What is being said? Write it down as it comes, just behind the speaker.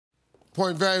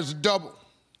Point values are double.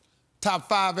 Top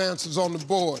 5 answers on the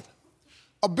board.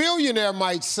 A billionaire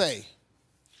might say,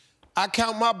 I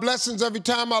count my blessings every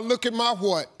time I look at my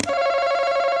what?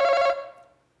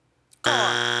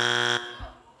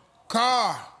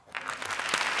 Car.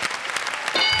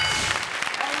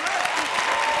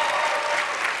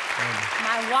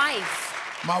 My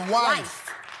wife. My wife.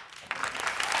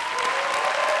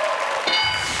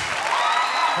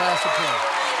 Pass the play.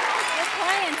 Good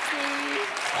playing, Steve.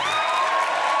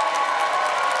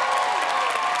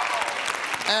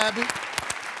 Abby,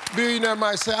 billionaire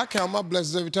might say, I count my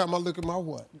blessings every time I look at my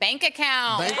what? Bank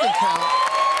account. Bank account.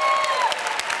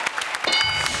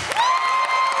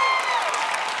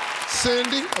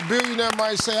 Cindy, a billionaire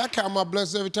might say, I count my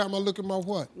blessings every time I look at my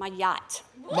what? My yacht.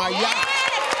 My yacht.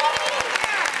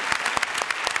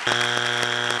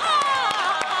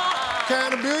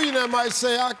 Can a billionaire might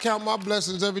say, I count my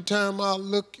blessings every time I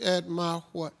look at my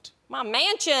what? My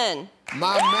mansion.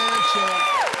 My mansion.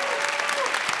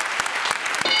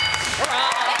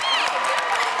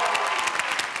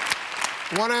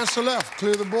 One answer left.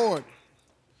 Clear the board.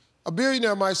 A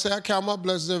billionaire might say, I count my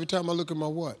blessings every time I look at my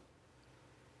what?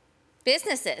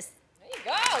 Businesses. There you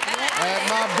go. At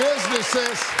my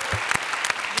businesses.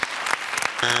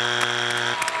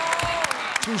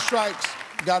 2 strikes.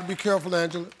 Gotta be careful,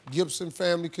 Angela. Gibson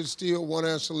family could steal. 1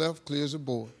 answer left. Clears the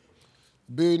board.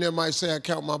 A billionaire might say, I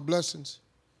count my blessings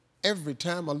every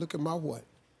time I look at my what?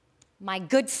 My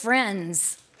good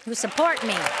friends who support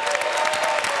me.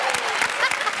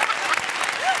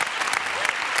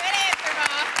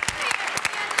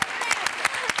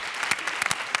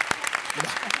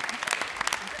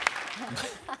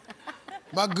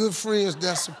 My good friends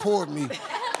that support me.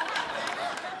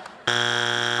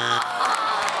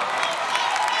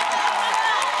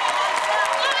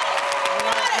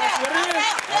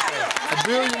 A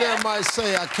billionaire might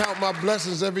say, I count my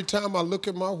blessings every time I look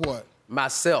at my what?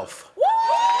 Myself.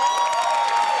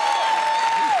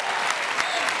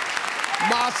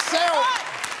 Myself.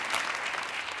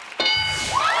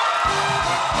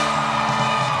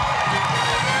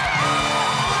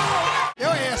 Your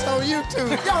ass on YouTube.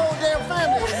 Your whole damn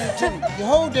family on YouTube. Your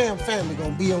whole damn family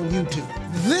gonna be on YouTube.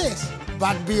 This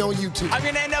about to be on YouTube. I'm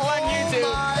gonna end up on YouTube.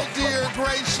 Oh, my dear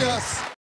gracious.